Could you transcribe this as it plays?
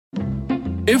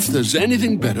If there's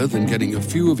anything better than getting a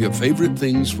few of your favorite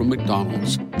things from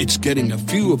McDonald's, it's getting a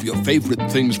few of your favorite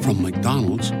things from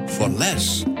McDonald's for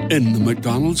less in the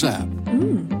McDonald's app.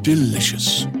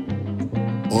 Delicious.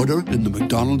 Order in the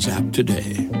McDonald's app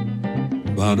today.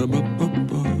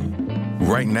 Ba-da-ba-ba-ba.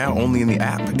 Right now, only in the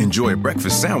app. Enjoy a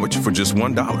breakfast sandwich for just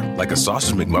 $1, like a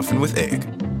sausage McMuffin with egg.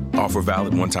 Offer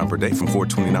valid one time per day from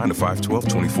 $4.29 to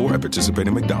 $5/12/24 at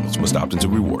participating McDonald's. Must opt into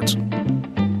rewards.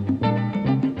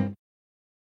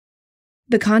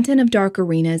 The content of Dark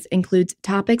Arenas includes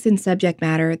topics and subject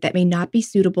matter that may not be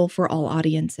suitable for all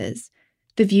audiences.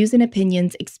 The views and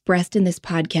opinions expressed in this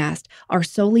podcast are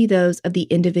solely those of the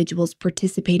individuals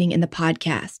participating in the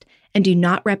podcast and do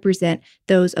not represent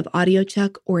those of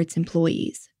AudioChuck or its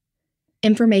employees.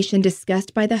 Information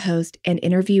discussed by the host and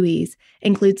interviewees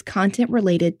includes content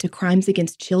related to crimes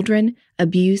against children,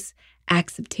 abuse,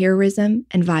 acts of terrorism,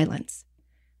 and violence.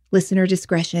 Listener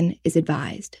discretion is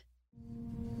advised.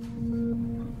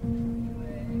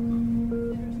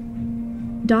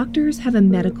 Doctors have a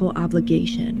medical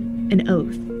obligation, an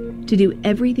oath, to do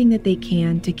everything that they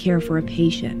can to care for a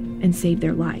patient and save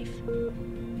their life.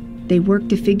 They work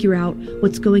to figure out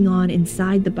what's going on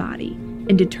inside the body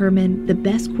and determine the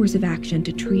best course of action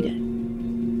to treat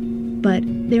it. But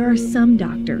there are some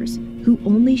doctors who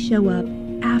only show up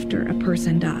after a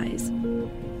person dies.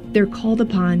 They're called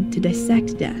upon to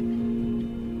dissect death,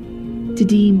 to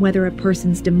deem whether a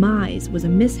person's demise was a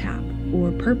mishap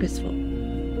or purposeful.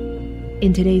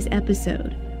 In today's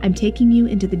episode, I'm taking you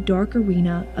into the dark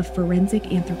arena of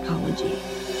forensic anthropology.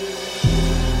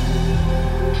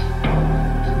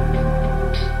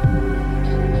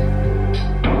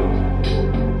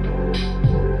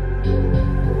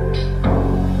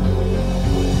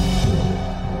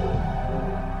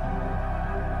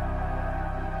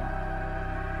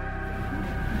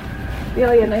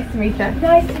 Delia, nice to meet you.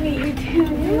 Nice to meet you too,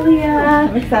 Delia.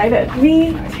 I'm excited.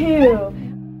 Me too.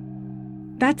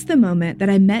 That's the moment that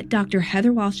I met Dr.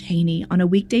 Heather Walsh-Haney on a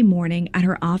weekday morning at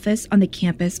her office on the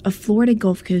campus of Florida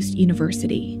Gulf Coast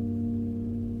University.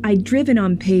 I'd driven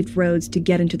on paved roads to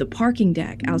get into the parking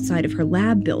deck outside of her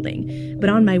lab building, but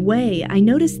on my way, I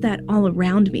noticed that all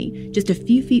around me, just a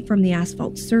few feet from the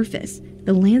asphalt surface,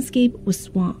 the landscape was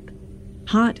swamp.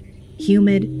 Hot,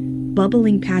 humid,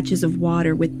 bubbling patches of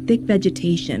water with thick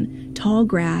vegetation, tall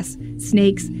grass,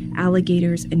 snakes,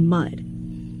 alligators, and mud.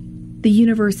 The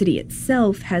university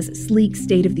itself has sleek,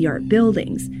 state-of-the-art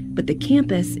buildings, but the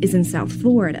campus is in South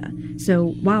Florida,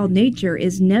 so wild nature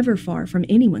is never far from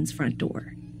anyone's front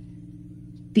door.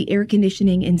 The air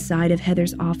conditioning inside of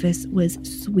Heather's office was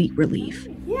sweet relief.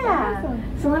 Yeah.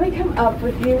 So let me come up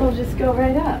with you. We'll just go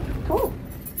right up. Cool.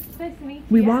 Nice to meet you.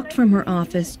 We walked from her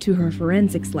office to her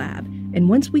forensics lab, and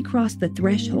once we crossed the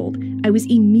threshold, I was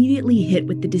immediately hit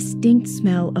with the distinct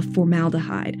smell of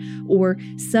formaldehyde, or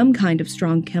some kind of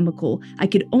strong chemical I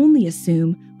could only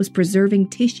assume was preserving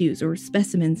tissues or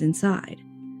specimens inside.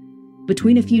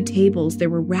 Between a few tables, there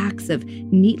were racks of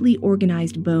neatly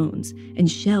organized bones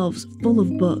and shelves full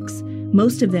of books.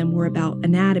 Most of them were about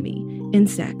anatomy,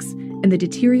 insects, and the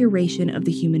deterioration of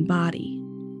the human body.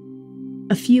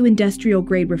 A few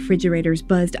industrial-grade refrigerators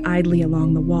buzzed idly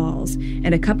along the walls,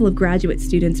 and a couple of graduate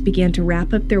students began to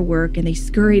wrap up their work, and they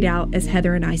scurried out as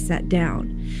Heather and I sat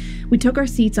down. We took our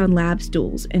seats on lab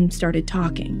stools and started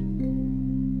talking.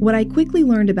 What I quickly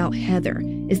learned about Heather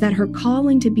is that her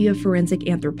calling to be a forensic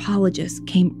anthropologist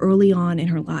came early on in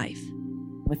her life.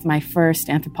 With my first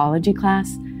anthropology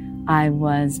class, I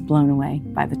was blown away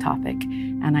by the topic,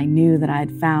 and I knew that I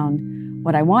had found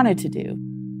what I wanted to do.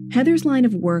 Heather's line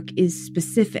of work is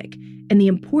specific, and the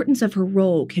importance of her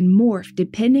role can morph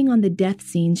depending on the death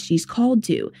scenes she's called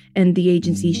to and the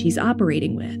agency she's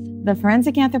operating with. The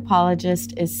forensic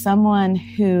anthropologist is someone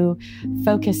who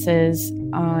focuses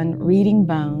on reading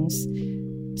bones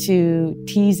to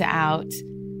tease out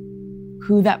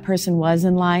who that person was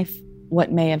in life,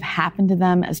 what may have happened to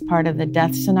them as part of the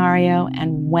death scenario,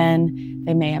 and when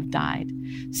they may have died.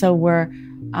 So we're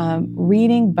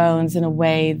reading bones in a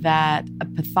way that a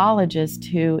pathologist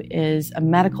who is a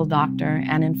medical doctor,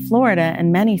 and in Florida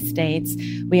and many states,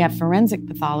 we have forensic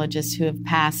pathologists who have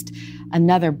passed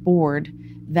another board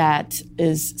that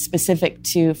is specific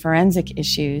to forensic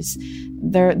issues.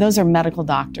 Those are medical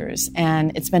doctors.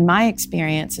 And it's been my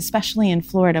experience, especially in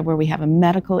Florida where we have a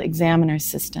medical examiner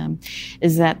system,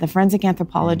 is that the forensic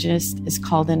anthropologist is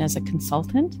called in as a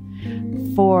consultant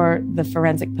for the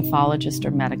forensic pathologist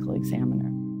or medical examiner.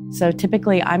 So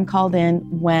typically I'm called in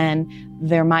when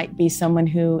there might be someone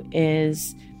who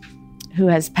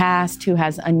has passed, who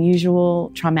has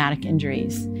unusual traumatic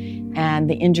injuries, and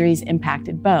the injuries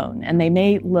impacted bone. And they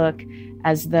may look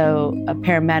as though a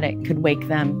paramedic could wake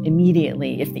them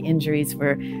immediately if the injuries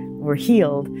were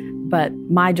healed. But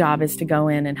my job is to go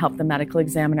in and help the medical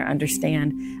examiner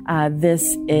understand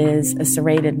this is a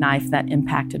serrated knife that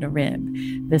impacted a rib.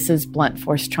 This is blunt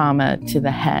force trauma to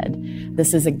the head.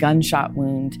 This is a gunshot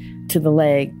wound to the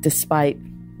leg, despite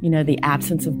the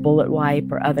absence of bullet wipe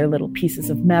or other little pieces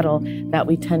of metal that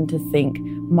we tend to think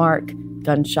mark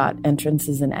gunshot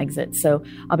entrances and exits. So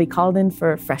I'll be called in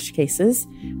for fresh cases.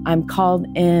 I'm called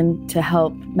in to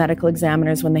help medical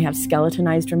examiners when they have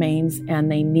skeletonized remains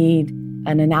and they need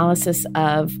an analysis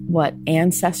of what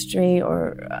ancestry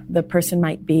or the person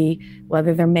might be,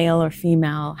 whether they're male or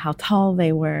female, how tall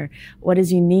they were, what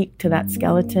is unique to that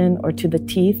skeleton or to the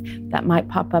teeth that might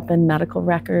pop up in medical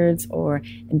records or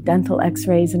in dental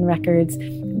x-rays and records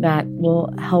that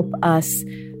will help us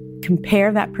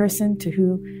compare that person to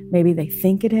who maybe they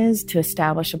think it is to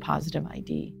establish a positive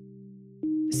ID.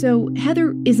 So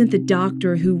Heather isn't the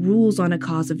doctor who rules on a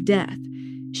cause of death.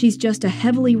 She's just a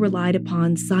heavily relied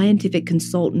upon scientific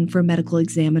consultant for medical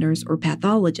examiners or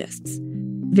pathologists.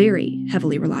 Very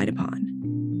heavily relied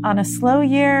upon. On a slow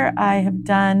year, I have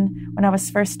done, when I was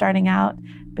first starting out,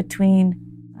 between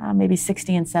maybe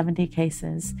 60 and 70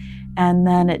 cases. And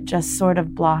then it just sort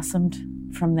of blossomed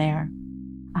from there.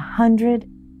 100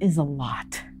 is a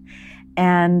lot.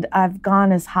 And I've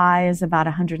gone as high as about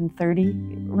 130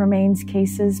 remains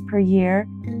cases per year.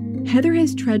 Heather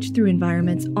has trudged through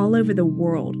environments all over the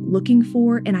world looking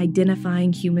for and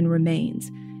identifying human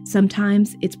remains.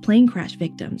 Sometimes it's plane crash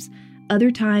victims.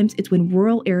 Other times it's when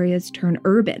rural areas turn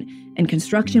urban and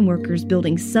construction workers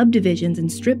building subdivisions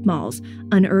and strip malls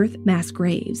unearth mass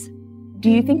graves. Do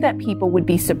you think that people would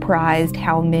be surprised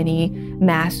how many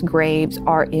mass graves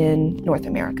are in North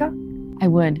America? I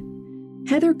would.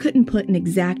 Heather couldn't put an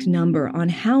exact number on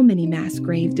how many mass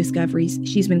grave discoveries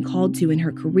she's been called to in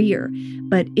her career,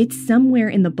 but it's somewhere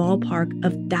in the ballpark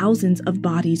of thousands of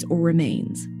bodies or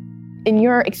remains. In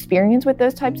your experience with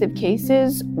those types of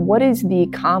cases, what is the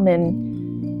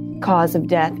common cause of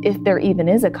death, if there even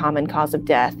is a common cause of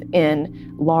death,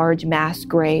 in large mass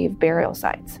grave burial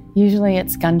sites? Usually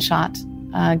it's gunshot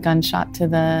to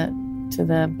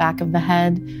the back of the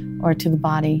head or to the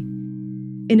body.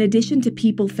 In addition to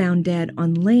people found dead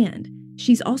on land,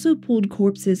 she's also pulled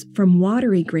corpses from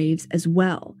watery graves as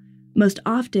well. Most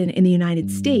often in the United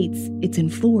States, it's in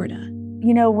Florida.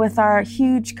 With our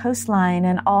huge coastline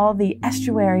and all the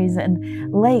estuaries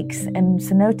and lakes and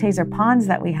cenotes or ponds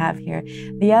that we have here,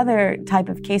 the other type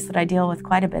of case that I deal with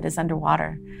quite a bit is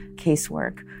underwater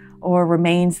casework or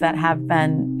remains that have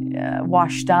been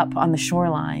washed up on the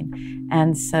shoreline.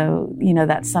 And so,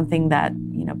 that's something that,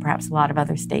 perhaps a lot of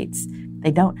other states, they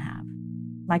don't have.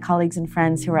 My colleagues and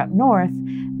friends who are up north,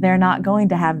 they're not going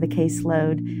to have the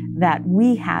caseload that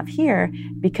we have here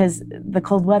because the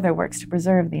cold weather works to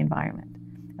preserve the environment.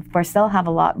 Of course, they'll have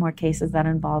a lot more cases that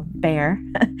involve bear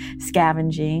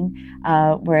scavenging,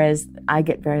 whereas I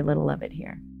get very little of it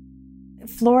here.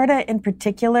 Florida in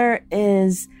particular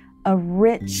is a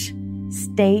rich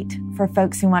state for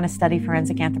folks who want to study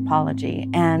forensic anthropology.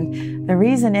 And the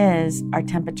reason is our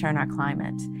temperature and our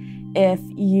climate. If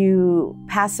you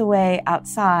pass away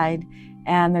outside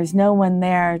and there's no one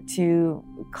there to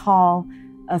call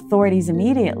authorities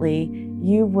immediately,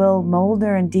 you will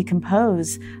molder and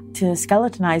decompose to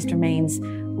skeletonized remains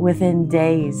within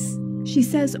days. She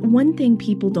says one thing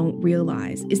people don't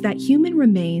realize is that human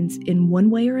remains, in one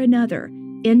way or another,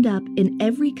 end up in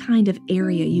every kind of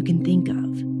area you can think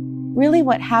of. Really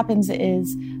what happens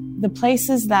is the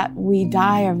places that we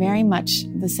die are very much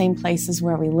the same places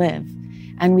where we live.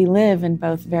 And we live in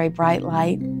both very bright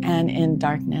light and in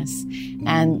darkness.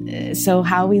 And so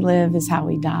how we live is how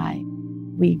we die.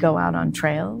 We go out on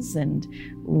trails and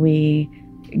we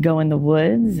go in the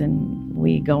woods and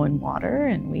we go in water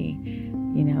and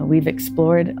we've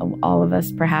explored, all of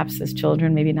us perhaps as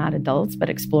children, maybe not adults, but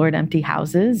explored empty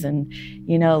houses and,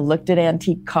 looked at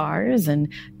antique cars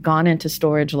and gone into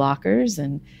storage lockers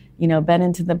and, been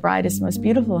into the brightest, most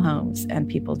beautiful homes, and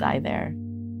people die there.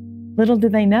 Little do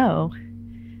they know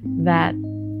that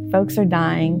folks are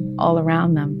dying all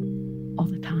around them all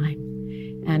the time.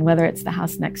 And whether it's the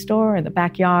house next door or the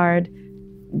backyard,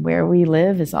 where we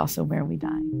live is also where we die.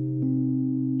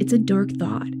 It's a dark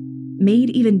thought,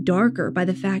 made even darker by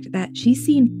the fact that she's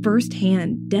seen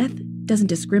firsthand death doesn't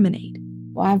discriminate.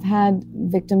 Well, I've had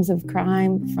victims of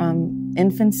crime from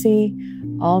infancy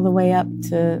all the way up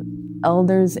to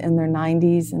elders in their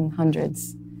 90s and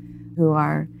hundreds who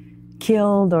are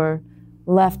killed or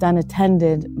left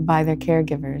unattended by their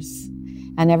caregivers,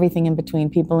 and everything in between,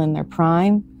 people in their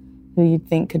prime who you'd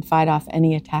think could fight off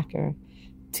any attacker,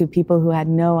 to people who had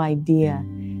no idea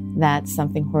that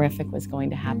something horrific was going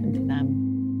to happen to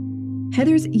them.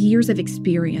 Heather's years of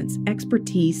experience,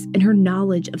 expertise, and her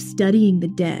knowledge of studying the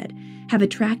dead have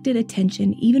attracted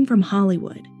attention even from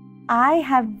Hollywood. I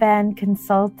have been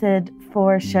consulted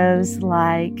for shows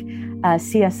like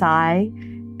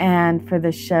CSI and for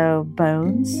the show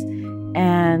Bones.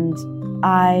 And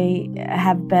I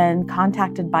have been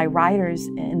contacted by writers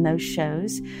in those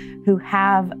shows who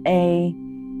have a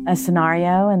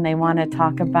scenario and they want to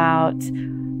talk about,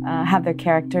 have their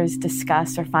characters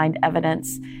discuss or find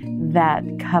evidence that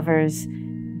covers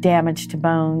damage to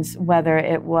bones, whether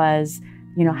it was,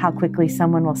 how quickly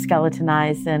someone will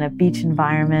skeletonize in a beach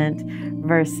environment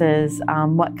versus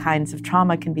what kinds of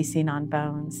trauma can be seen on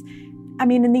bones. I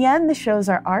mean, in the end, the shows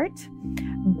are art,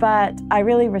 but I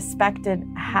really respected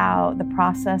how the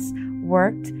process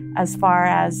worked as far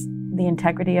as the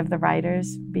integrity of the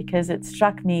writers, because it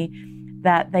struck me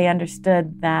that they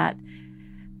understood that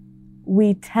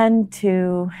lay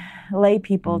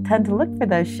people tend to look for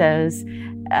those shows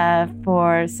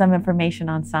for some information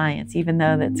on science, even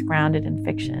though that's grounded in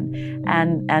fiction.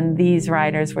 And these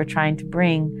writers were trying to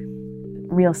bring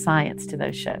real science to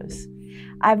those shows.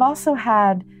 I've also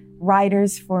had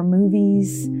writers for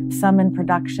movies, some in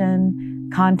production,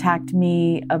 contact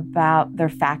me about their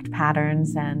fact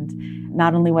patterns and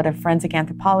not only what a forensic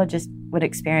anthropologist would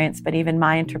experience, but even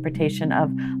my interpretation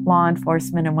of law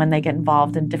enforcement and when they get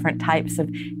involved in different types of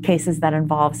cases that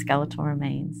involve skeletal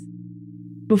remains.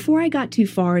 Before I got too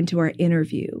far into our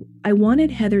interview, I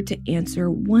wanted Heather to answer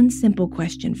one simple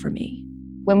question for me.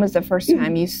 When was the first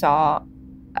time you saw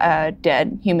a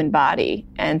dead human body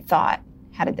and thought,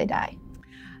 how did they die?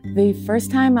 The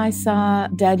first time I saw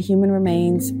dead human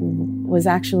remains was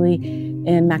actually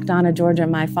in McDonough, Georgia.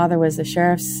 My father was a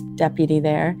sheriff's deputy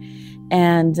there,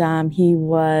 and he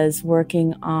was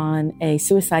working on a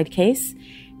suicide case.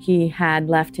 He had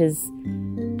left his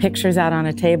pictures out on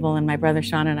a table, and my brother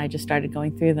Sean and I just started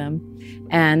going through them.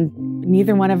 And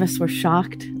neither one of us were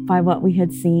shocked by what we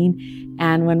had seen.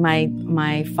 And when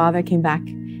my father came back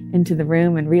into the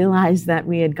room and realized that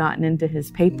we had gotten into his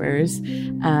papers,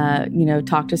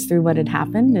 talked us through what had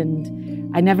happened,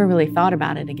 and I never really thought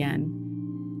about it again.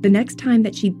 The next time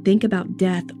that she'd think about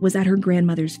death was at her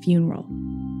grandmother's funeral.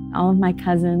 All of my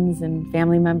cousins and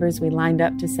family members, we lined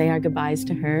up to say our goodbyes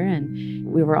to her, and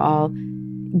we were all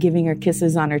giving her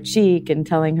kisses on her cheek and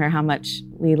telling her how much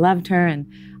we loved her. And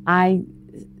I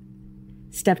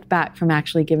stepped back from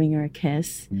actually giving her a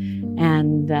kiss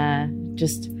and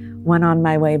just went on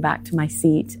my way back to my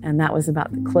seat. And that was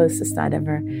about the closest I'd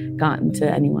ever gotten to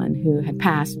anyone who had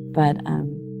passed. But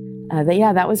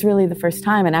that was really the first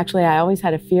time. And actually, I always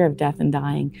had a fear of death and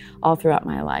dying all throughout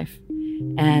my life.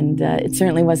 And it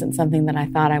certainly wasn't something that I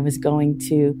thought I was going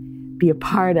to be a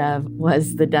part of,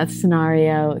 was the death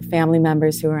scenario, family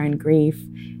members who are in grief,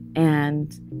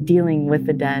 and dealing with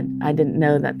the dead. I didn't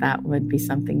know that that would be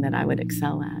something that I would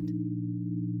excel at.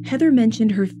 Heather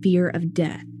mentioned her fear of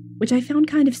death, which I found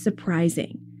kind of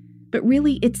surprising. But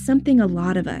really, it's something a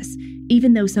lot of us,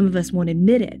 even though some of us won't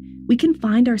admit it, we can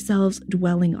find ourselves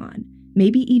dwelling on,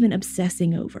 maybe even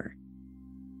obsessing over.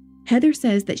 Heather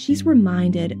says that she's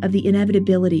reminded of the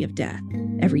inevitability of death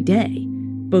every day,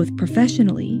 both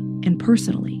professionally and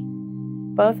personally.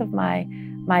 Both of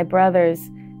my brothers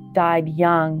died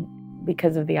young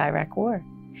because of the Iraq War.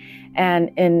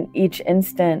 And in each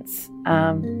instance,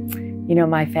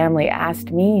 my family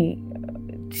asked me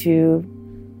to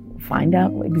find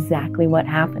out exactly what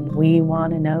happened. We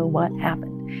want to know what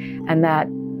happened. And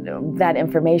that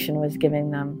information was giving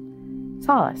them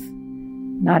solace.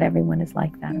 Not everyone is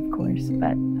like that, of course,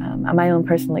 but my own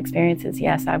personal experiences,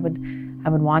 yes, I would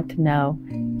want to know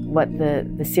what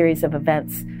the series of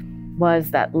events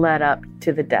was that led up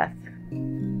to the death,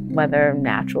 whether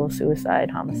natural, suicide,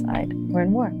 homicide, or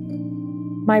in war.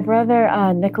 My brother,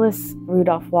 Nicholas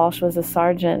Rudolph Walsh, was a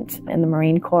sergeant in the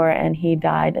Marine Corps, and he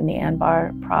died in the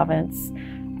Anbar province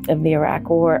of the Iraq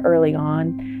War early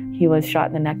on. He was shot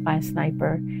in the neck by a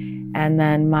sniper. And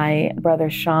then my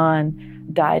brother Sean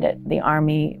died at the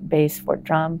Army base, Fort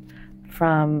Drum,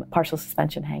 from partial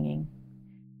suspension hanging.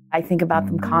 I think about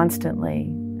them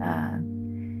constantly.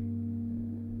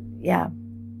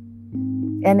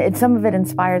 And some of it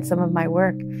inspired some of my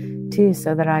work, too,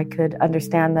 so that I could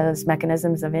understand those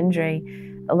mechanisms of injury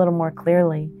a little more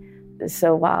clearly.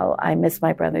 So while I miss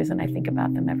my brothers and I think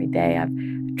about them every day, I've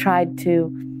tried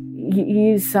to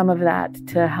use some of that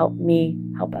to help me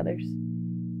help others.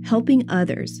 Helping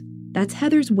others. That's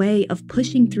Heather's way of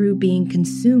pushing through being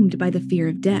consumed by the fear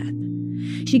of death.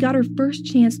 She got her first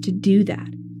chance to do that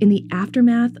in the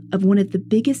aftermath of one of the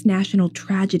biggest national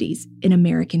tragedies in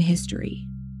American history.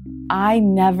 I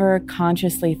never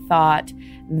consciously thought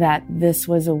that this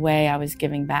was a way I was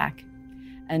giving back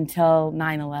until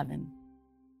 9/11.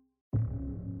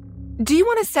 Do you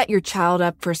want to set your child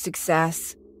up for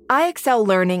success? IXL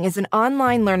Learning is an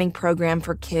online learning program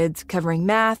for kids covering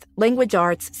math, language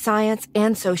arts, science,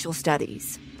 and social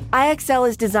studies. IXL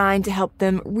is designed to help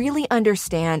them really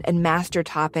understand and master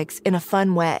topics in a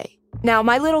fun way. Now,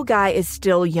 my little guy is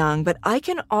still young, but I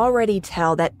can already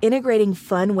tell that integrating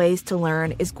fun ways to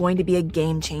learn is going to be a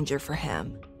game changer for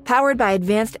him. Powered by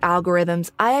advanced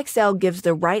algorithms, IXL gives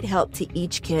the right help to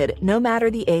each kid, no matter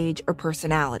the age or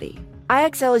personality.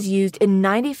 IXL is used in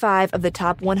 95 of the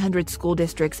top 100 school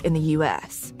districts in the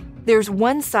U.S. There's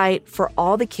one site for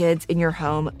all the kids in your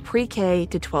home, pre-K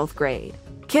to 12th grade.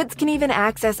 Kids can even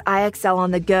access IXL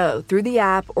on the go through the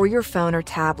app or your phone or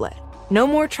tablet. No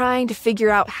more trying to figure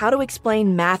out how to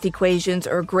explain math equations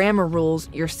or grammar rules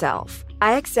yourself.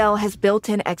 IXL has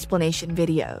built-in explanation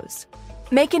videos.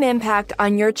 Make an impact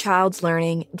on your child's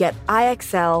learning. Get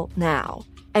IXL now.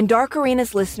 And Dark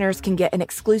Arenas listeners can get an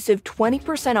exclusive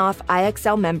 20% off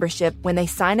IXL membership when they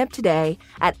sign up today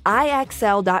at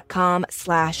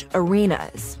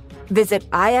IXL.com/arenas. Visit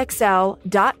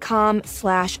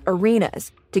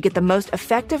IXL.com/arenas to get the most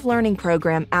effective learning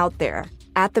program out there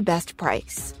at the best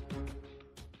price.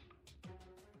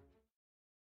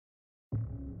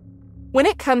 When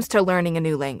it comes to learning a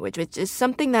new language, which is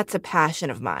something that's a passion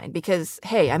of mine because,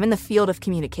 hey, I'm in the field of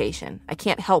communication. I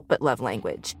can't help but love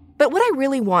language. But what I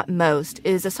really want most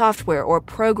is a software or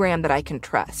program that I can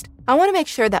trust. I want to make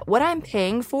sure that what I'm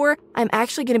paying for, I'm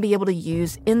actually going to be able to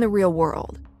use in the real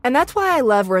world. And that's why I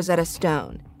love Rosetta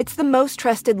Stone. It's the most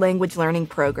trusted language learning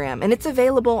program, and it's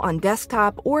available on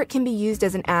desktop or it can be used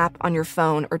as an app on your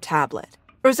phone or tablet.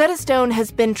 Rosetta Stone has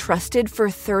been trusted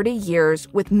for 30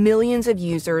 years with millions of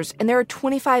users, and there are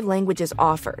 25 languages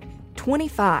offered.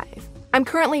 25. I'm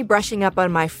currently brushing up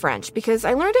on my French because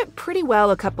I learned it pretty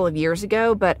well a couple of years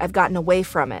ago, but I've gotten away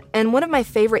from it. And one of my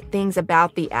favorite things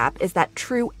about the app is that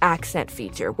true accent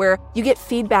feature, where you get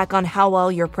feedback on how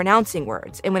well you're pronouncing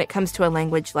words. And when it comes to a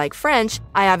language like French,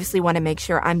 I obviously want to make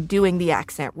sure I'm doing the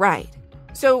accent right.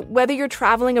 So whether you're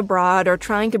traveling abroad or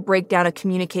trying to break down a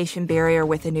communication barrier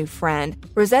with a new friend,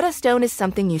 Rosetta Stone is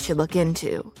something you should look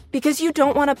into. Because you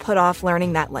don't want to put off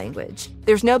learning that language.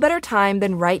 There's no better time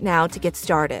than right now to get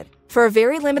started. For a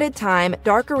very limited time,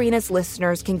 Dark Arenas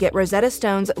listeners can get Rosetta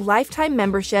Stone's lifetime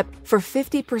membership for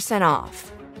 50%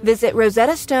 off. Visit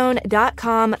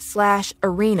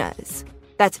rosettastone.com/arenas.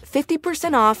 That's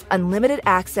 50% off unlimited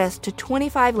access to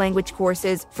 25 language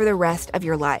courses for the rest of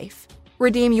your life.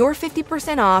 Redeem your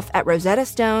 50% off at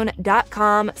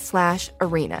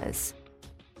rosettastone.com/arenas.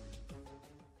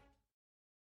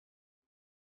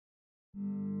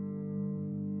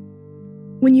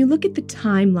 When you look at the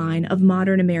timeline of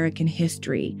modern American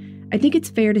history, I think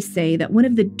it's fair to say that one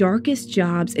of the darkest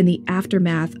jobs in the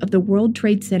aftermath of the World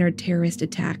Trade Center terrorist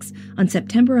attacks on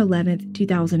September 11th,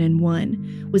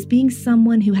 2001, was being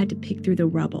someone who had to pick through the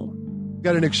rubble.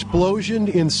 Got an explosion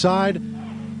inside.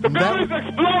 The building's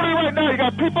exploding right now. You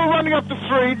got people running up the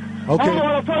street. Okay.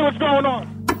 I'll tell you what's going on.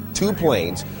 2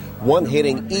 planes, one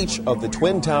hitting each of the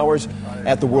Twin Towers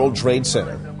at the World Trade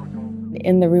Center.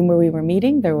 In the room where we were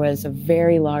meeting, there was a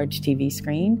very large TV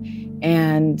screen,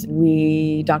 and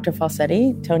Dr.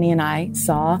 Falsetti, Tony and I,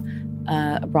 saw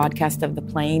a broadcast of the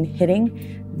plane hitting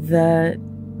the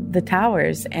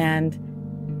towers, and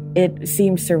it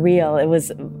seemed surreal. It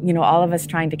was, all of us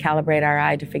trying to calibrate our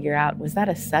eye to figure out, was that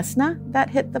a Cessna that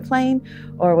hit the plane,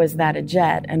 or was that a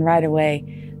jet? And right away,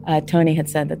 Tony had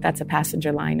said that that's a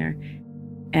passenger liner.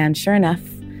 And sure enough,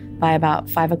 by about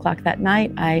 5 o'clock that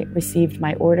night, I received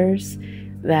my orders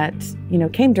that,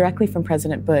 came directly from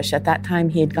President Bush. At that time,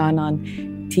 he had gone on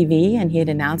TV and he had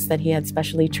announced that he had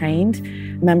specially trained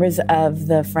members of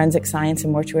the forensic science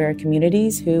and mortuary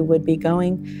communities who would be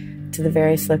going to the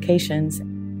various locations.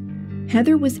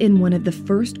 Heather was in one of the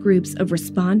first groups of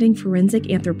responding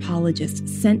forensic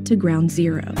anthropologists sent to Ground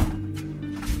Zero.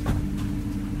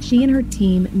 She and her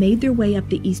team made their way up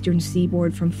the eastern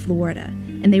seaboard from Florida,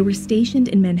 and they were stationed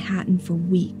in Manhattan for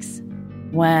weeks.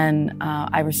 When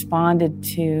I responded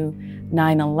to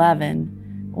 9/11,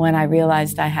 when I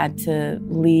realized I had to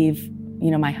leave,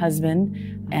 my husband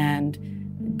and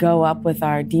go up with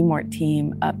our DMORT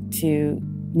team up to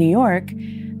New York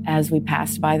as we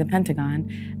passed by the Pentagon,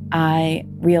 I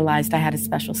realized I had a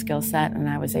special skill set and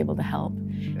I was able to help.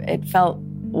 It felt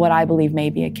what I believe may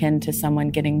be akin to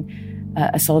someone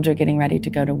a soldier getting ready to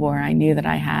go to war. I knew that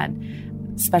I had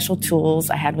special tools.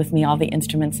 I had with me all the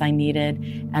instruments I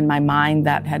needed and my mind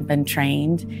that had been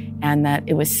trained, and that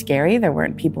it was scary. There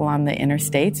weren't people on the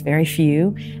interstates, very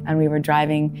few. And we were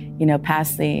driving,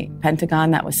 past the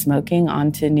Pentagon that was smoking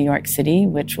onto New York City,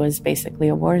 which was basically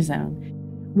a war zone.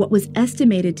 What was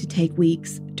estimated to take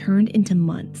weeks turned into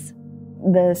months.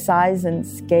 The size and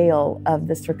scale of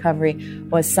this recovery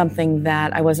was something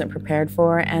that I wasn't prepared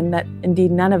for, and that indeed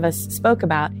none of us spoke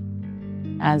about.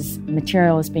 As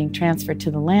material was being transferred to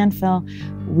the landfill,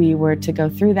 we were to go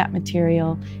through that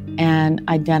material and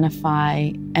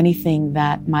identify anything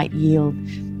that might yield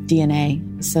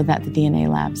DNA so that the DNA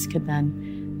labs could then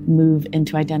move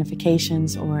into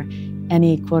identifications, or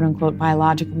any quote-unquote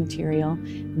biological material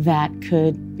that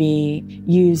could be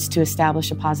used to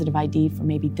establish a positive ID for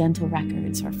maybe dental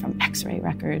records or from X-ray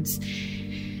records.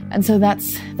 And so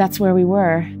that's where we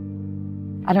were.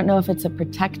 I don't know if it's a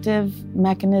protective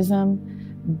mechanism,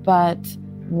 but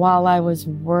while I was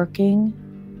working,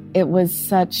 it was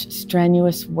such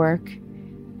strenuous work.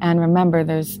 And remember,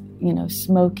 there's,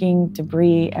 smoking,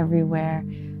 debris everywhere,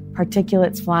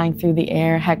 particulates flying through the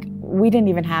air. Heck, we didn't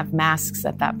even have masks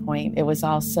at that point. It was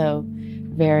also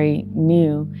very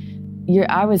new.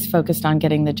 I was focused on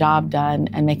getting the job done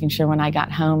and making sure when I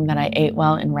got home that I ate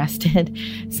well and rested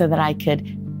so that I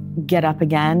could get up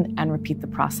again and repeat the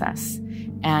process.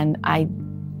 And I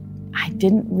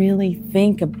didn't really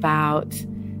think about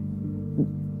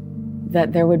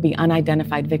that there would be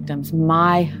unidentified victims.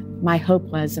 My hope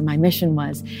was, and my mission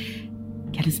was,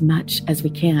 get as much as we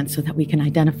can so that we can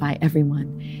identify everyone.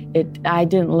 I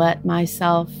didn't let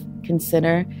myself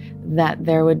consider that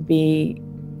there would be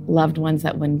loved ones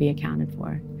that wouldn't be accounted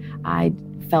for. I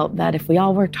felt that if we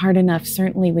all worked hard enough,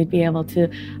 certainly we'd be able to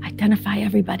identify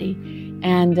everybody.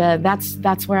 And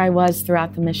that's where I was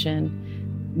throughout the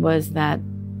mission, was that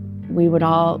we would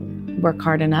all work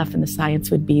hard enough and the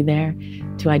science would be there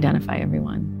to identify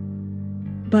everyone.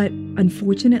 But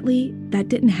unfortunately, that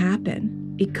didn't happen.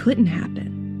 It couldn't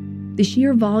happen. The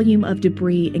sheer volume of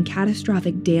debris and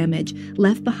catastrophic damage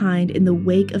left behind in the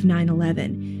wake of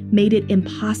 9/11 made it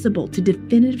impossible to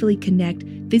definitively connect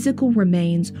physical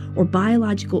remains or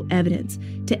biological evidence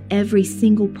to every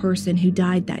single person who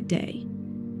died that day.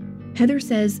 Heather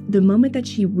says the moment that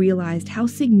she realized how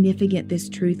significant this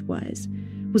truth was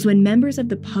when members of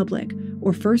the public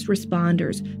or first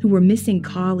responders who were missing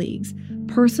colleagues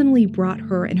personally brought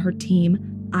her and her team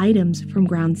items from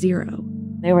Ground Zero.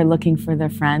 They were looking for their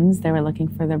friends, they were looking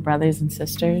for their brothers and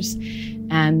sisters,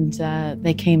 and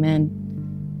they came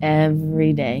in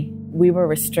every day. We were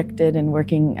restricted and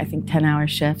working, I think, 10-hour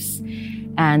shifts,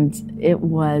 and it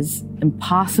was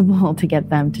impossible to get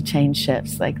them to change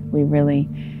shifts.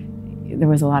 There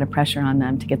was a lot of pressure on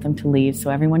them to get them to leave so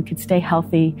everyone could stay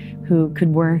healthy who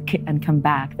could work and come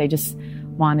back. They just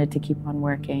wanted to keep on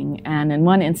working. And in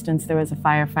one instance, there was a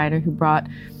firefighter who brought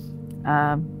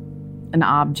an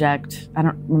object. I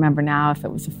don't remember now if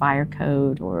it was a fire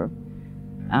code or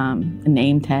a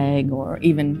name tag, or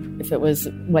even if it was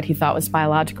what he thought was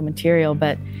biological material.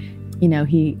 But,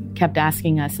 he kept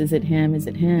asking us, is it him? Is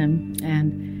it him?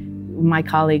 And my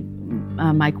colleague,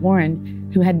 Mike Warren,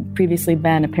 who had previously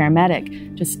been a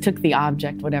paramedic, just took the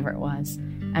object, whatever it was,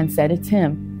 and said, it's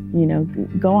him.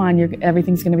 Go on,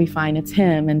 everything's going to be fine. It's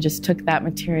him. And just took that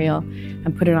material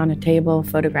and put it on a table,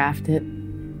 photographed it,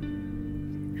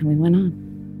 and we went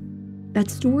on. That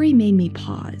story made me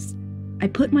pause. I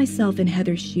put myself in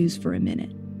Heather's shoes for a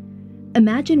minute.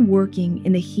 Imagine working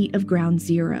in the heat of Ground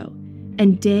Zero,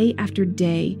 and day after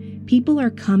day, people are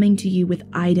coming to you with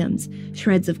items,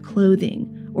 shreds of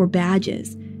clothing, or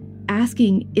badges,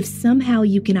 asking if somehow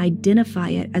you can identify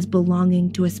it as belonging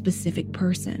to a specific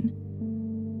person.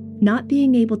 Not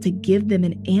being able to give them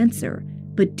an answer,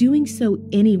 but doing so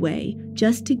anyway,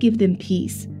 just to give them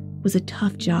peace, was a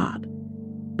tough job.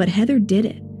 But Heather did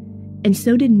it, and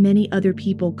so did many other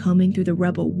people combing through the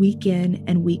rubble week in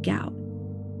and week out.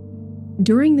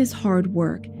 During this hard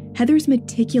work, Heather's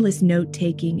meticulous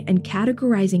note-taking and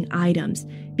categorizing items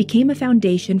became a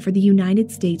foundation for the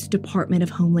United States Department of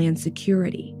Homeland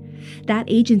Security. That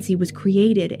agency was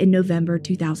created in November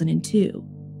 2002.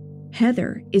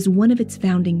 Heather is one of its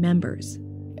founding members.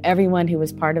 Everyone who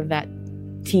was part of that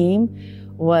team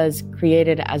was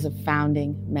created as a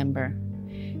founding member.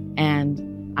 And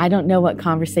I don't know what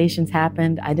conversations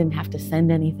happened. I didn't have to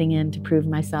send anything in to prove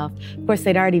myself. Of course,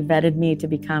 they'd already vetted me to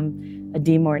become a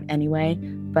DMORT anyway,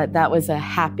 but that was a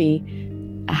happy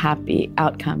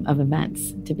outcome of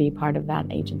events to be part of that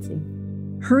agency.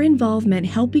 Her involvement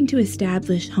helping to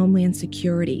establish Homeland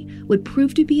Security would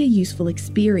prove to be a useful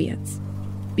experience,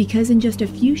 because in just a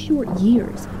few short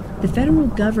years, the federal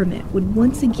government would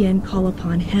once again call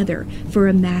upon Heather for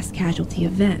a mass casualty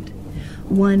event,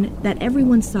 one that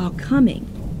everyone saw coming,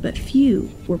 but few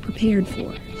were prepared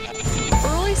for.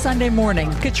 Early Sunday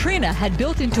morning, Katrina had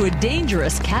built into a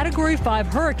dangerous Category 5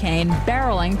 hurricane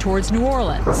barreling towards New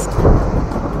Orleans.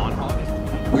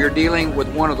 We are dealing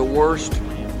with one of the worst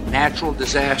natural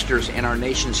disasters in our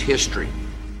nation's history.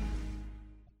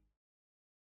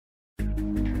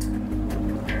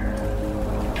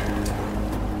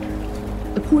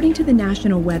 According to the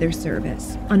National Weather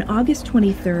Service, on August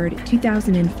 23,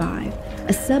 2005,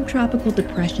 a subtropical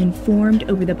depression formed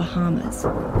over the Bahamas.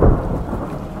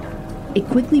 It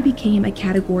quickly became a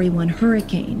Category 1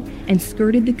 hurricane and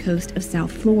skirted the coast of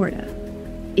South Florida.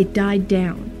 It died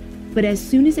down, but as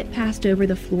soon as it passed over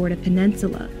the Florida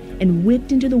Peninsula and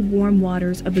whipped into the warm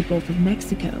waters of the Gulf of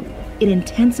Mexico, it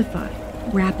intensified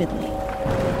rapidly.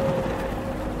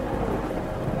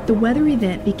 The weather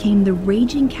event became the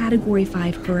raging Category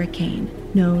 5 hurricane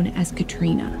known as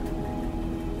Katrina.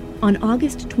 On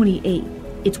August 28,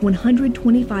 its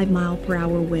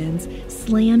 125-mile-per-hour winds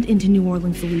slammed into New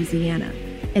Orleans, Louisiana,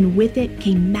 and with it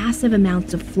came massive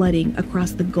amounts of flooding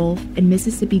across the Gulf and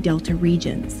Mississippi Delta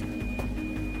regions.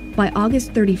 By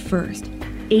August 31st,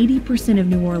 80% of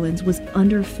New Orleans was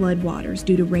under floodwaters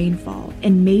due to rainfall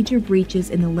and major breaches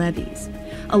in the levees.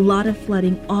 A lot of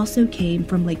flooding also came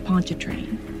from Lake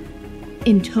Pontchartrain.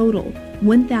 In total,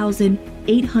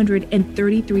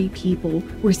 1,833 people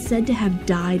were said to have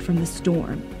died from the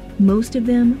storm, most of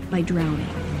them by drowning.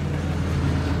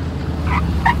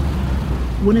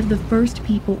 One of the first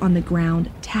people on the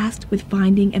ground tasked with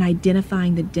finding and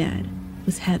identifying the dead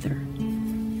was Heather.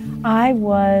 I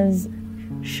was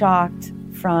shocked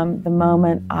from the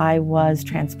moment I was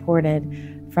transported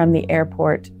from the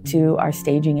airport to our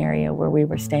staging area where we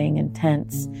were staying in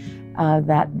tents,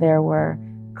 that there were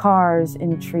cars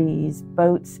in trees,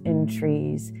 boats in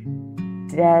trees,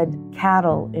 dead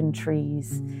cattle in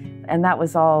trees. And that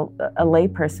was all a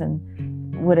layperson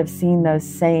would have seen those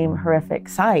same horrific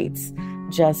sights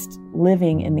just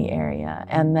living in the area.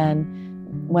 And then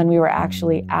when we were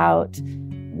actually out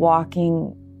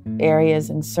walking areas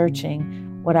and searching,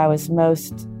 what I was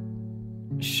most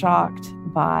shocked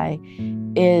by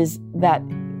is that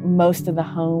most of the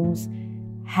homes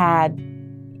had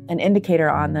an indicator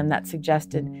on them that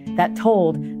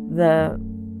told the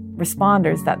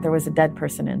responders that there was a dead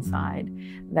person inside,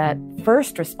 that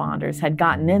first responders had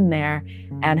gotten in there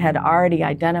and had already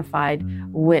identified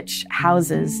which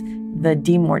houses the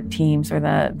DMORT teams or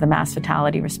the mass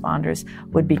fatality responders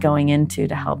would be going into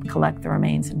to help collect the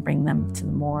remains and bring them to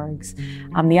the morgues.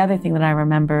 The other thing that I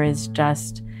remember is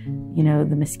just,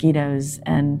 the mosquitoes,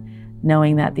 and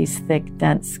knowing that these thick,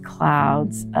 dense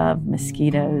clouds of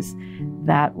mosquitoes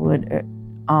that would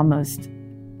almost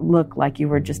look like you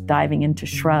were just diving into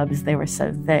shrubs. They were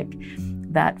so thick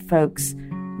that folks,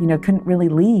 couldn't really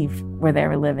leave where they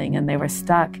were living, and they were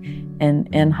stuck in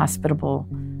inhospitable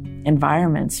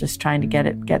environments, just trying to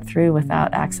get through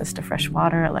without access to fresh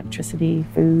water, electricity,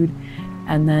 food,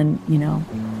 and then,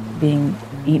 being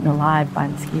eaten alive by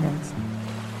mosquitoes.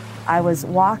 I was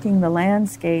walking the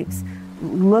landscapes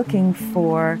looking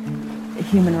for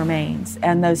human remains.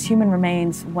 And those human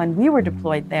remains, when we were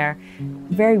deployed there,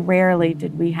 very rarely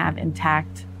did we have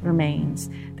intact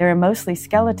remains. They were mostly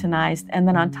skeletonized. And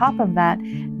then on top of that,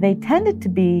 they tended to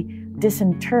be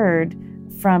disinterred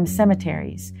from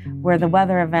cemeteries where the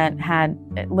weather event had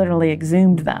literally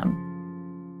exhumed them.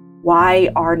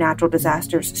 Why are natural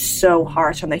disasters so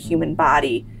harsh on the human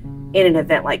body in an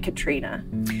event like Katrina?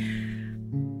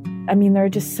 There are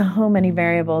just so many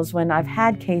variables. When I've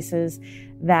had cases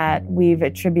that we've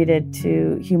attributed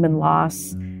to human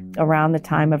loss around the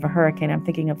time of a hurricane, I'm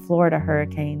thinking of Florida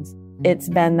hurricanes, it's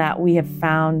been that we have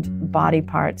found body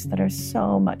parts that are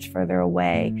so much further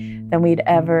away than we'd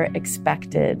ever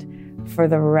expected for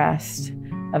the rest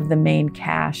of the main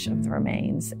cache of the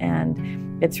remains.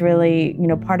 And it's really,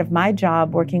 part of my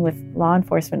job working with law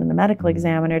enforcement and the medical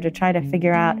examiner to try to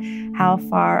figure out how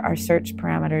far our search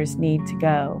parameters need to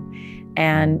go.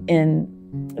 And in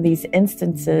these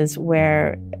instances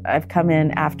where I've come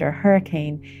in after a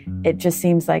hurricane, it just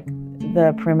seems like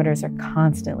the perimeters are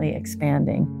constantly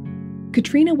expanding.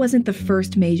 Katrina wasn't the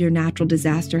first major natural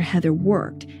disaster Heather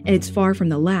worked, and it's far from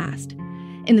the last.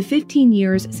 In the 15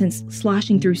 years since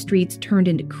sloshing through streets turned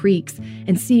into creeks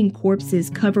and seeing corpses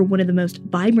cover one of the most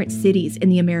vibrant cities in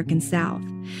the American South,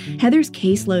 Heather's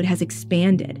caseload has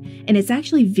expanded, and it's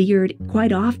actually veered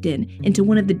quite often into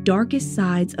one of the darkest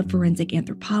sides of forensic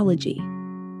anthropology,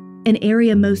 an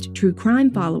area most true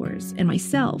crime followers and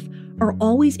myself are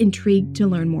always intrigued to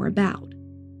learn more about.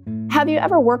 Have you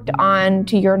ever worked on,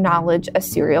 to your knowledge, a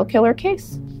serial killer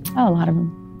case? Oh, a lot of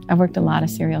them. I've worked a lot of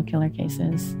serial killer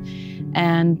cases.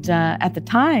 And at the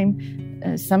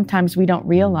time, sometimes we don't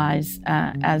realize,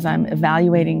 as I'm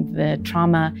evaluating the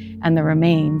trauma and the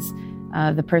remains,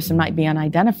 the person might be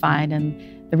unidentified, and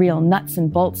the real nuts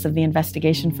and bolts of the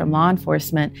investigation from law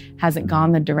enforcement hasn't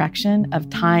gone the direction of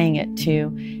tying it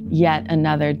to yet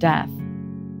another death.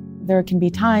 There can be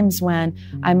times when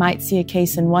I might see a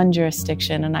case in one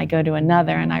jurisdiction and I go to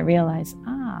another and I realize,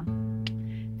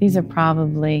 these are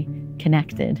probably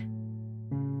connected.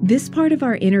 This part of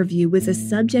our interview was a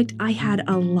subject I had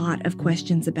a lot of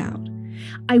questions about.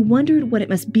 I wondered what it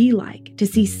must be like to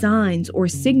see signs or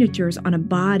signatures on a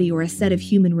body or a set of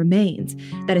human remains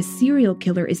that a serial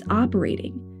killer is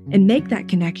operating, and make that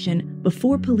connection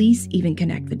before police even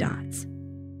connect the dots.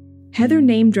 Heather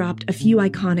name-dropped a few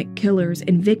iconic killers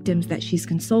and victims that she's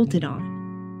consulted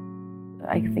on.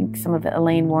 I think some of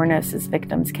Elaine Wuornos's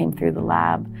victims came through the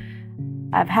lab.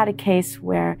 I've had a case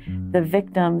where the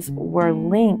victims were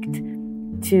linked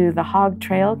to the Hog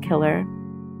Trail Killer.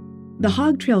 The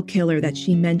Hog Trail Killer that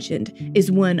she mentioned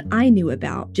is one I knew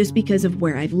about just because of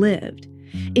where I've lived.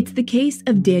 It's the case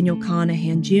of Daniel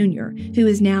Conahan Jr., who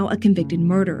is now a convicted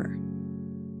murderer.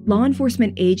 Law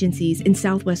enforcement agencies in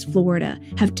Southwest Florida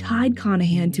have tied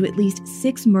Conahan to at least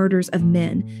 6 murders of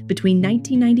men between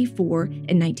 1994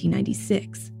 and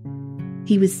 1996.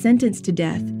 He was sentenced to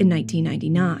death in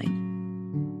 1999.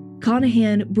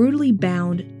 Conahan brutally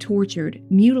bound, tortured,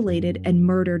 mutilated, and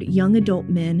murdered young adult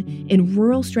men in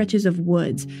rural stretches of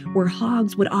woods where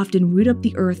hogs would often root up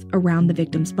the earth around the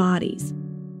victims' bodies.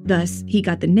 Thus, he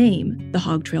got the name the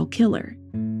Hog Trail Killer.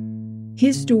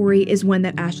 His story is one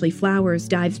that Ashley Flowers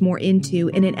dives more into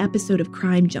in an episode of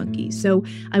Crime Junkie, so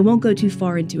I won't go too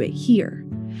far into it here.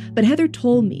 But Heather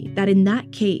told me that in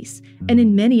that case, and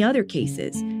in many other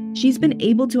cases, she's been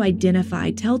able to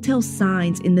identify telltale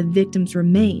signs in the victim's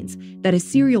remains that a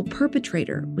serial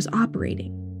perpetrator was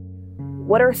operating.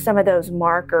 What are some of those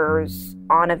markers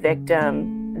on a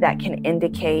victim that can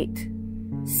indicate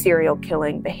serial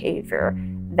killing behavior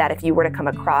that if you were to come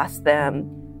across them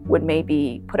would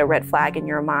maybe put a red flag in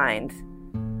your mind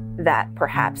that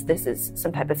perhaps this is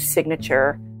some type of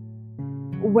signature?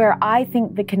 Where I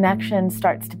think the connection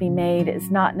starts to be made is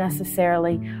not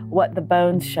necessarily what the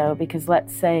bones show, because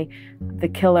let's say the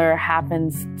killer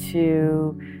happens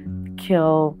to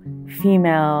kill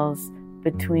females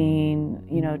between,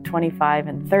 25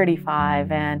 and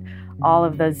 35, and all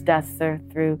of those deaths are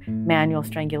through manual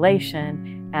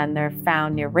strangulation, and they're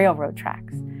found near railroad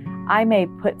tracks. I may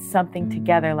put something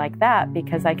together like that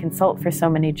because I consult for so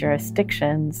many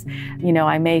jurisdictions.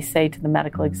 I may say to the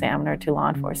medical examiner, to law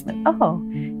enforcement,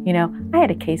 I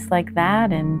had a case like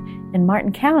that in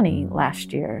Martin County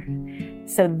last year.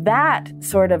 So that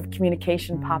sort of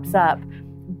communication pops up.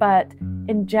 But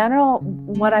in general,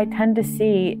 what I tend to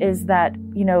see is that,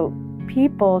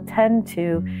 people tend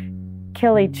to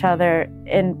kill each other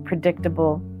in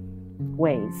predictable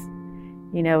ways.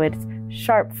 It's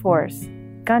sharp force,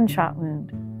 gunshot wound,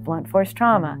 blunt force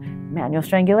trauma, manual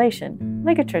strangulation,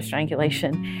 ligature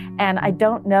strangulation. And I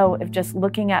don't know if just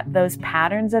looking at those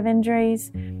patterns of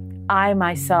injuries, I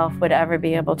myself would ever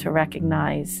be able to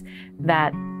recognize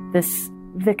that this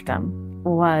victim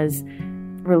was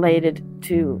related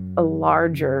to a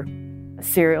larger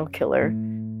serial killer.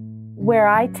 Where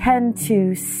I tend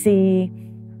to see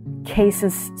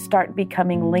cases start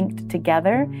becoming linked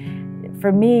together,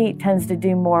 for me, tends to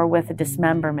do more with a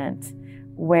dismemberment,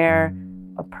 where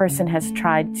a person has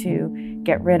tried to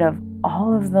get rid of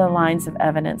all of the lines of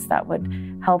evidence that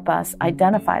would help us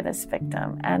identify this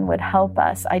victim and would help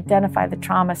us identify the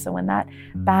trauma. So when that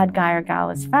bad guy or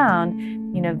gal is found,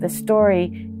 the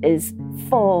story is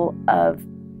full of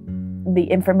the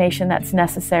information that's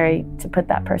necessary to put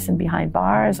that person behind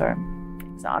bars or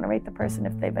exonerate the person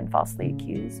if they've been falsely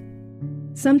accused.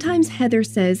 Sometimes Heather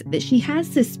says that she has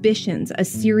suspicions a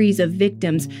series of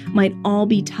victims might all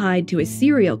be tied to a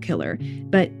serial killer,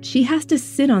 but she has to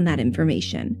sit on that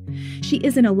information. She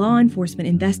isn't a law enforcement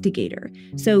investigator,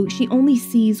 so she only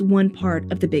sees one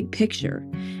part of the big picture.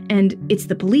 And it's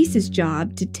the police's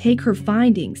job to take her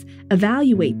findings,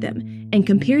 evaluate them, and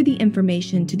compare the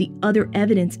information to the other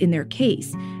evidence in their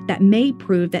case that may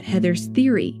prove that Heather's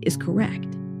theory is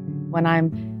correct. When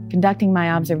I'm conducting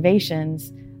my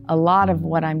observations, a lot of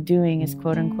what I'm doing is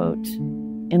quote unquote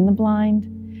in the blind,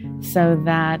 so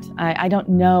that I don't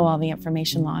know all the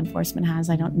information law enforcement has.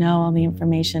 I don't know all the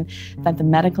information that the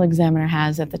medical examiner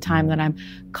has at the time that I'm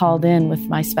called in with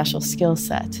my special skill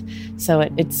set. So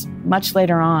it's much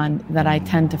later on that I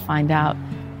tend to find out,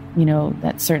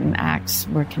 that certain acts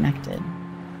were connected.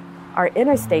 Our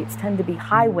interstates tend to be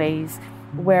highways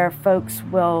where folks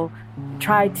will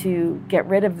try to get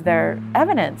rid of their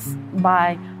evidence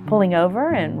by pulling over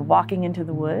and walking into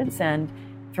the woods and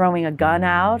throwing a gun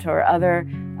out or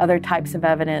other types of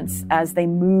evidence as they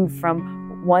move from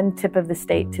one tip of the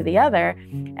state to the other.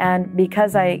 And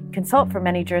because I consult for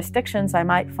many jurisdictions, I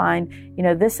might find,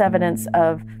 this evidence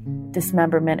of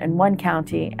dismemberment in one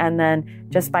county and then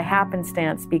just by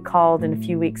happenstance be called in a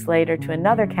few weeks later to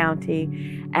another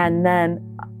county. And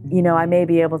then, I may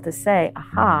be able to say,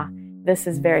 aha, this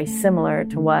is very similar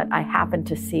to what I happen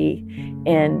to see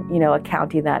in, a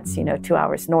county that's, 2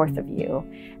 hours north of you.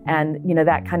 And,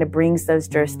 that kind of brings those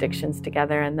jurisdictions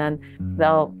together. And then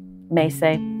may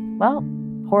say, well,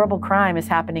 horrible crime is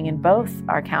happening in both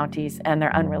our counties and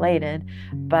they're unrelated.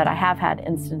 But I have had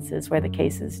instances where the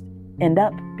cases end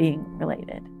up being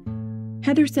related.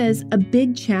 Heather says a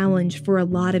big challenge for a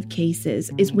lot of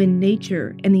cases is when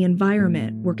nature and the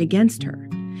environment work against her.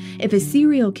 If a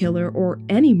serial killer or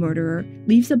any murderer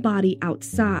leaves a body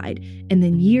outside and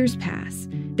then years pass,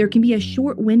 there can be a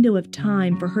short window of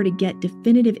time for her to get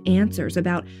definitive answers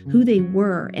about who they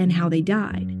were and how they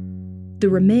died. The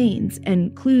remains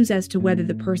and clues as to whether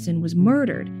the person was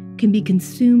murdered can be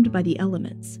consumed by the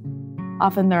elements.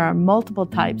 Often there are multiple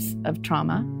types of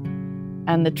trauma,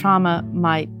 and the trauma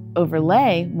might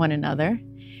overlay one another.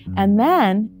 And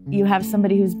then you have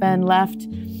somebody who's been left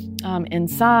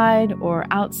inside or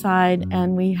outside,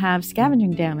 and we have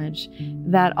scavenging damage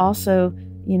that also,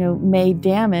 may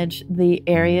damage the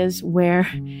areas where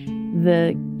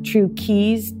the true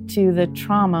keys to the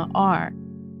trauma are.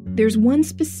 There's one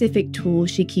specific tool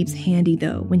she keeps handy,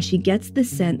 though, when she gets the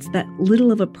sense that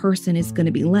little of a person is going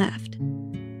to be left: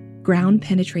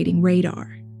 ground-penetrating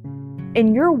radar.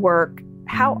 In your work,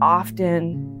 how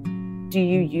often do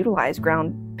you utilize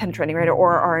ground-penetrating radar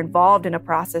or are involved in a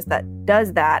process that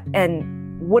does that?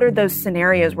 And what are those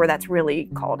scenarios where that's really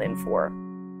called in for?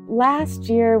 Last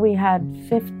year, we had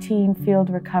 15 field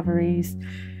recoveries,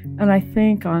 and I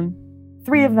think on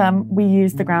 3 of them, we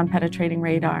used the ground-penetrating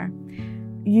radar.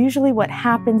 Usually what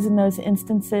happens in those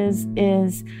instances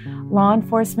is law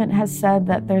enforcement has said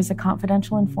that there's a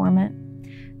confidential informant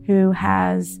who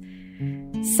has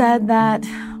said that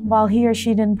while he or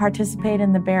she didn't participate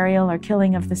in the burial or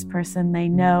killing of this person, they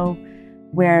know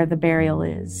where the burial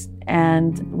is.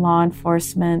 And law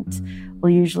enforcement will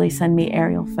usually send me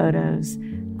aerial photos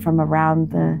from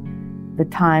around the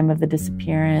time of the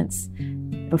disappearance,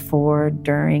 before,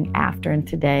 during, after, and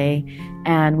today.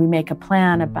 And we make a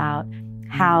plan about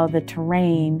how the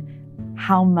terrain,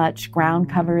 how much ground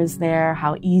cover is there,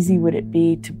 how easy would it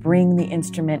be to bring the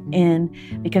instrument in,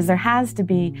 because there has to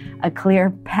be a clear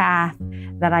path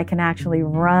that I can actually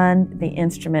run the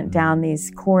instrument down these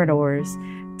corridors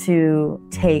to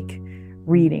take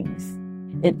readings.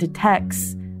 It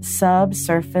detects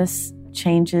subsurface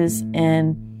changes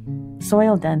in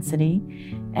soil density,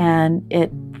 and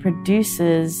it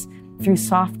produces, through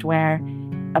software,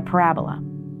 a parabola,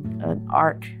 an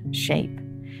arc shape.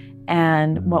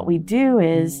 And what we do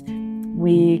is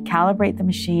we calibrate the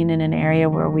machine in an area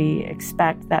where we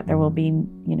expect that there will be,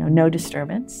 no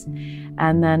disturbance.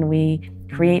 And then we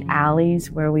create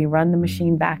alleys where we run the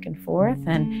machine back and forth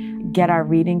and get our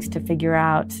readings to figure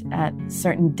out at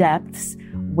certain depths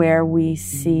where we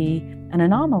see an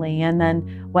anomaly. And then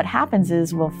what happens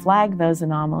is we'll flag those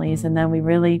anomalies, and then we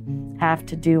really have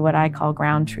to do what I call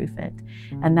ground truth it.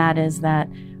 And that is that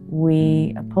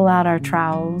we pull out our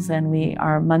trowels and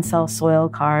our Munsell soil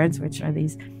cards, which are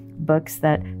these books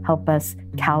that help us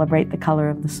calibrate the color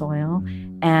of the soil.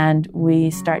 And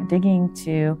we start digging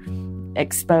to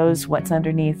expose what's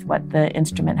underneath what the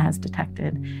instrument has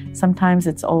detected. Sometimes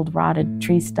it's old rotted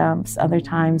tree stumps. Other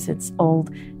times it's old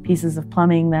pieces of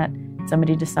plumbing that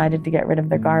somebody decided to get rid of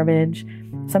their garbage.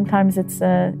 Sometimes it's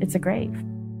a grave.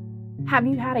 Have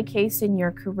you had a case in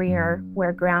your career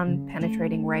where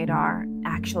ground-penetrating radar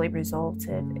actually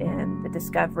resulted in the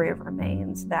discovery of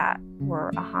remains that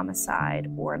were a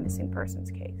homicide or a missing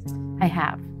persons case? I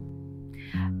have.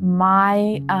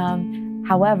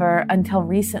 However, until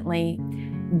recently,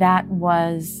 that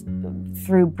was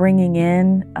through bringing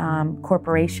in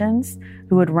corporations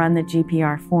who would run the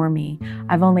GPR for me.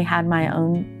 I've only had my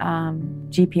own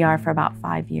GPR for about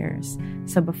 5 years.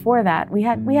 So before that, we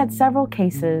had several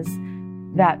cases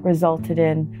that resulted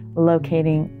in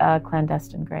locating a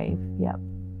clandestine grave. Yep.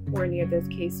 Were any of those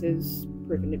cases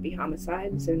proven to be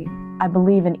homicides? And I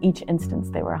believe in each instance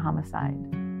they were a homicide.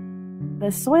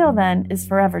 The soil then is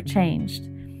forever changed,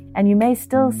 and you may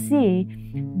still see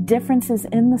differences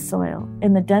in the soil,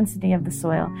 in the density of the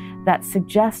soil, that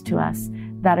suggest to us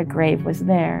that a grave was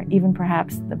there, even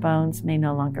perhaps the bones may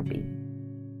no longer be.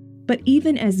 But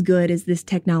even as good as this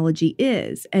technology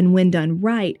is, and when done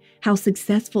right, how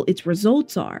successful its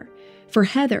results are, for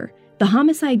Heather, the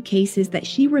homicide cases that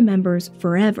she remembers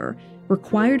forever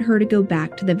required her to go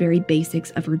back to the very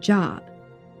basics of her job.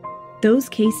 Those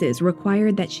cases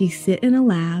required that she sit in a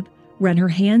lab, run her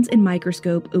hands in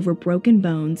microscope over broken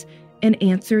bones, and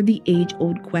answer the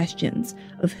age-old questions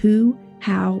of who,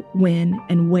 how, when,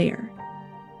 and where.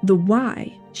 The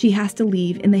why she has to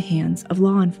leave in the hands of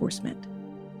law enforcement.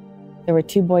 There were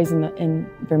 2 boys in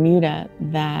Bermuda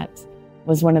that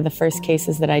was one of the first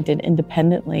cases that I did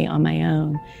independently on my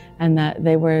own, and that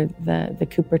they were the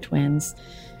Cooper twins.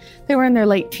 They were in their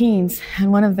late teens,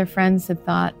 and one of their friends had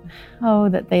thought,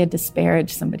 that they had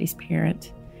disparaged somebody's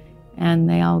parent. And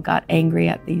they all got angry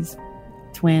at these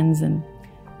twins and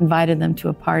invited them to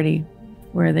a party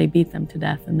where they beat them to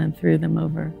death and then threw them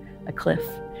over a cliff.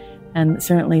 And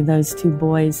certainly those 2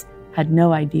 boys had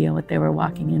no idea what they were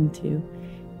walking into.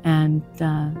 And,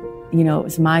 it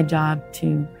was my job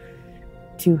to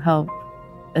help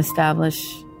establish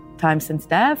time since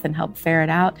death and help ferret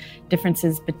out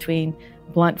differences between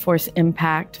blunt force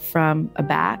impact from a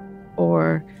bat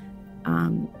or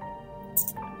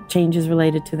changes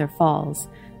related to their falls.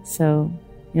 So,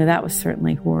 that was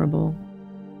certainly horrible.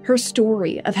 Her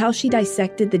story of how she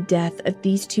dissected the death of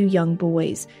these 2 young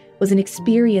boys was an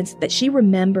experience that she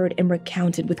remembered and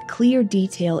recounted with clear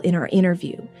detail in our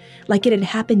interview, like it had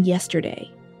happened yesterday.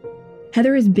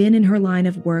 Heather has been in her line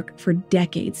of work for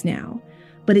decades now,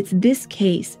 but it's this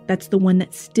case that's the one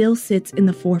that still sits in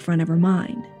the forefront of her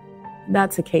mind.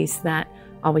 That's a case that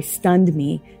always stunned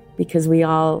me because we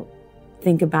all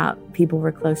think about people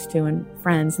we're close to and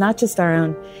friends, not just in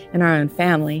our own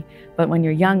family, but when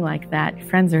you're young like that,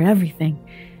 friends are everything.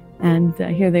 And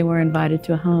here they were invited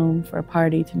to a home for a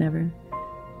party to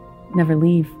never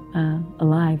leave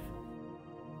alive.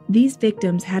 These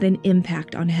victims had an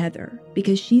impact on Heather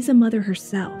because she's a mother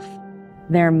herself.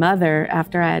 Their mother,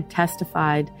 after I had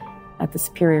testified at the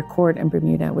Superior Court in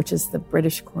Bermuda, which is the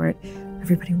British court,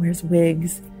 everybody wears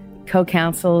wigs.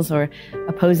 Co-counsels or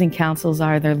opposing counsels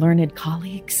are their learned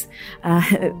colleagues.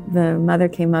 The mother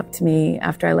came up to me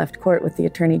after I left court with the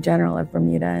Attorney General of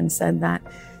Bermuda and said that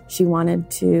she wanted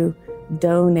to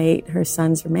donate her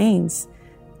son's remains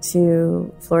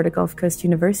to Florida Gulf Coast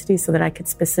University so that I could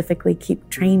specifically keep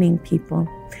training people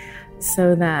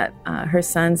so that her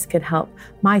sons could help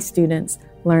my students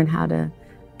learn how to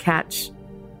catch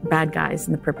bad guys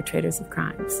and the perpetrators of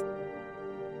crimes.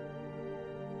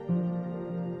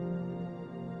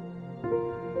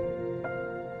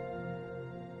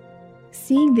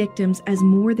 Seeing victims as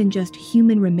more than just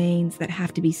human remains that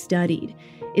have to be studied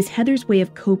is Heather's way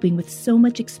of coping with so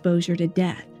much exposure to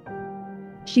death.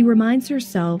 She reminds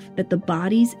herself that the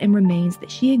bodies and remains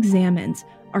that she examines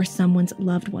are someone's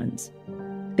loved ones.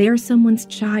 They are someone's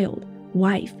child,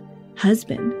 wife,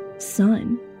 husband,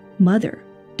 son, mother,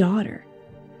 daughter.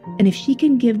 And if she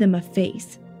can give them a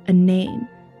face, a name,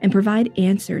 and provide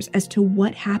answers as to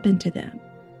what happened to them,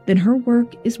 then her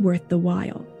work is worth the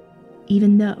while,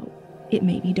 even though it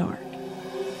may be dark.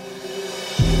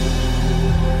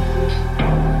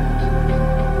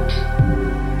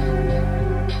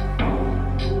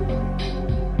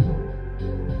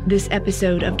 This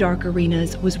episode of Dark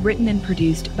Arenas was written and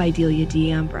produced by Delia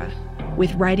D'Ambra,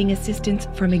 with writing assistance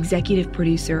from executive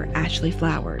producer Ashley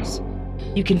Flowers.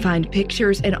 You can find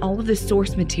pictures and all of the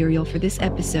source material for this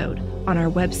episode on our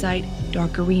website,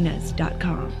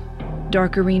 darkarenas.com.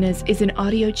 Dark Arenas is an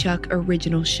Audio Chuck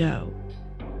original show.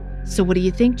 So what do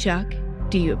you think, Chuck?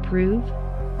 Do you approve